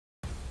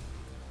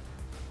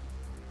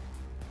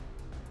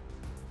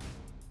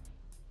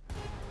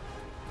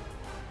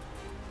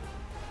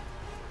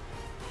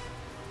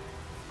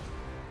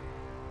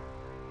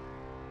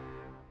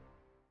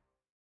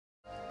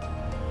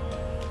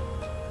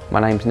My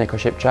name's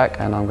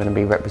Osipczak and I'm going to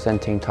be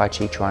representing Tai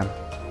Chi Chuan.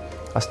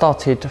 I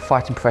started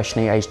fighting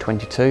professionally aged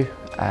 22.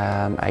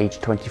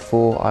 Age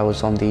 24 I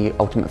was on the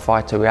Ultimate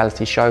Fighter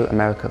reality show,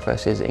 America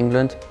versus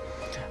England,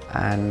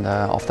 and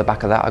off the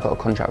back of that I got a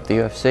contract with the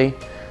UFC.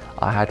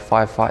 I had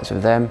 5 fights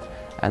with them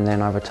and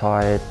then I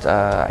retired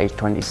age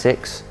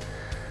 26.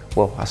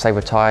 Well, I say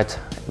retired,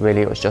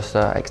 really it was just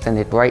an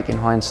extended break in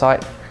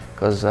hindsight,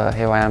 because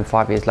here I am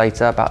 5 years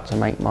later about to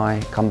make my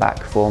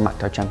comeback for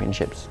Macto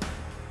Championships.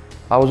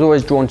 I was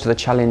always drawn to the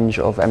challenge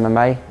of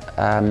MMA.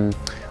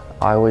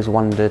 I always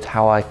wondered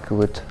how I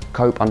could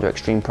cope under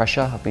extreme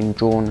pressure. I've been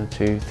drawn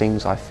to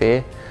things I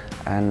fear,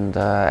 and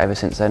ever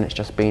since then it's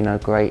just been a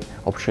great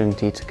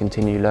opportunity to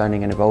continue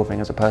learning and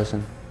evolving as a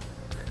person.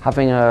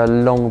 Having a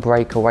long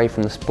break away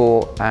from the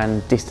sport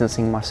and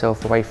distancing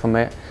myself away from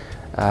it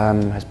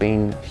has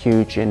been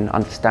huge in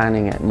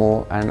understanding it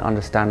more and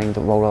understanding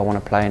the role I want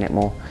to play in it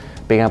more.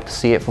 Being able to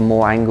see it from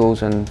more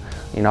angles, and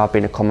I've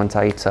been a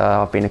commentator,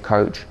 I've been a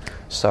coach,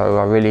 so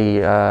I really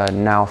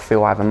now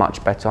feel I have a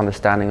much better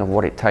understanding of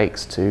what it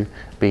takes to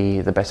be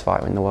the best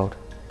fighter in the world.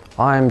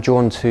 I am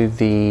drawn to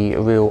the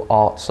real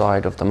art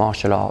side of the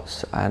martial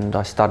arts, and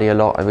I study a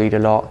lot, I read a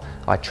lot,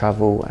 I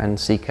travel and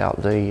seek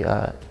out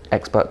the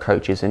expert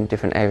coaches in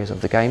different areas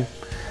of the game.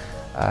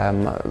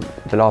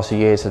 The last few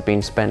years have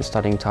been spent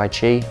studying Tai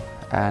Chi,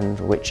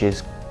 which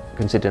is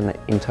considered an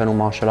internal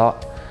martial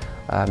art.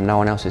 No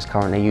one else is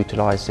currently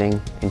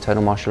utilising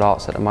internal martial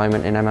arts at the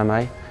moment in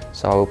MMA,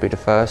 so I will be the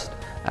first,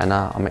 and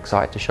I'm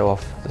excited to show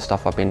off the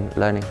stuff I've been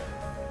learning.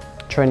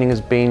 Training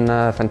has been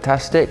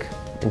fantastic.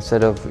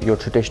 Instead of your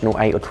traditional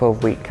 8 or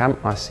 12 week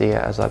camp, I see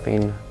it as I've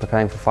been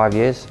preparing for 5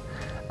 years.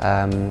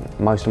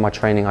 Most of my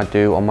training I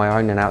do on my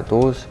own and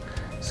outdoors,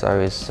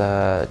 so it's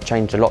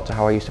changed a lot to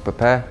how I used to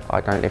prepare.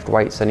 I don't lift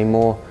weights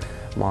anymore,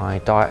 my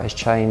diet has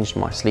changed,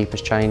 my sleep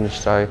has changed,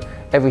 so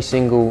every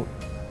single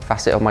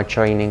facet of my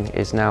training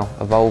is now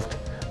evolved,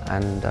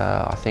 and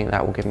I think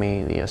that will give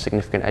me a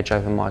significant edge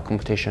over my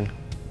competition.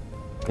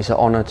 It's an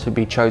honour to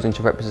be chosen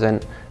to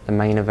represent the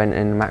main event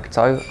in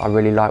Macto. I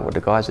really like what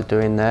the guys are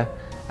doing there,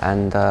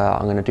 and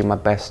I'm going to do my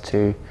best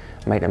to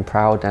make them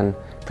proud and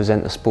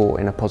present the sport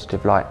in a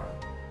positive light.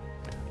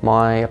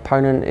 My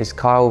opponent is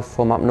Kyle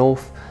from up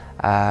north.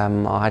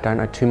 I don't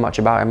know too much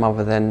about him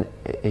other than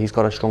he's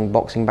got a strong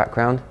boxing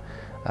background,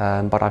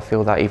 but I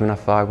feel that even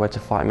if I were to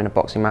fight him in a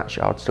boxing match,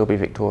 I would still be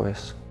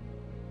victorious.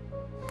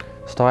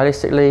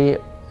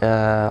 Stylistically,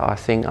 I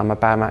think I'm a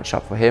bad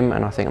matchup for him,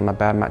 and I think I'm a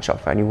bad matchup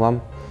for anyone,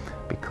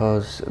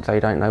 because they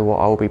don't know what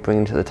I will be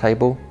bringing to the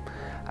table,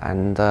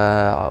 and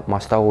my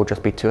style will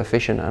just be too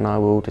efficient and I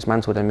will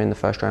dismantle them in the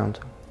first round.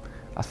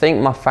 I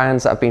think my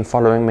fans that have been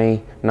following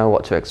me know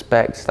what to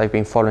expect. They've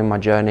been following my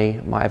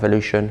journey, my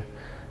evolution.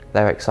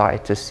 They're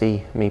excited to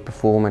see me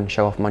perform and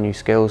show off my new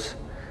skills,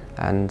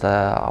 and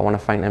I want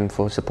to thank them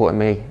for supporting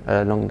me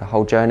along the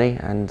whole journey,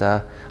 and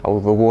I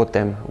will reward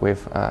them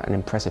with an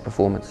impressive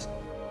performance.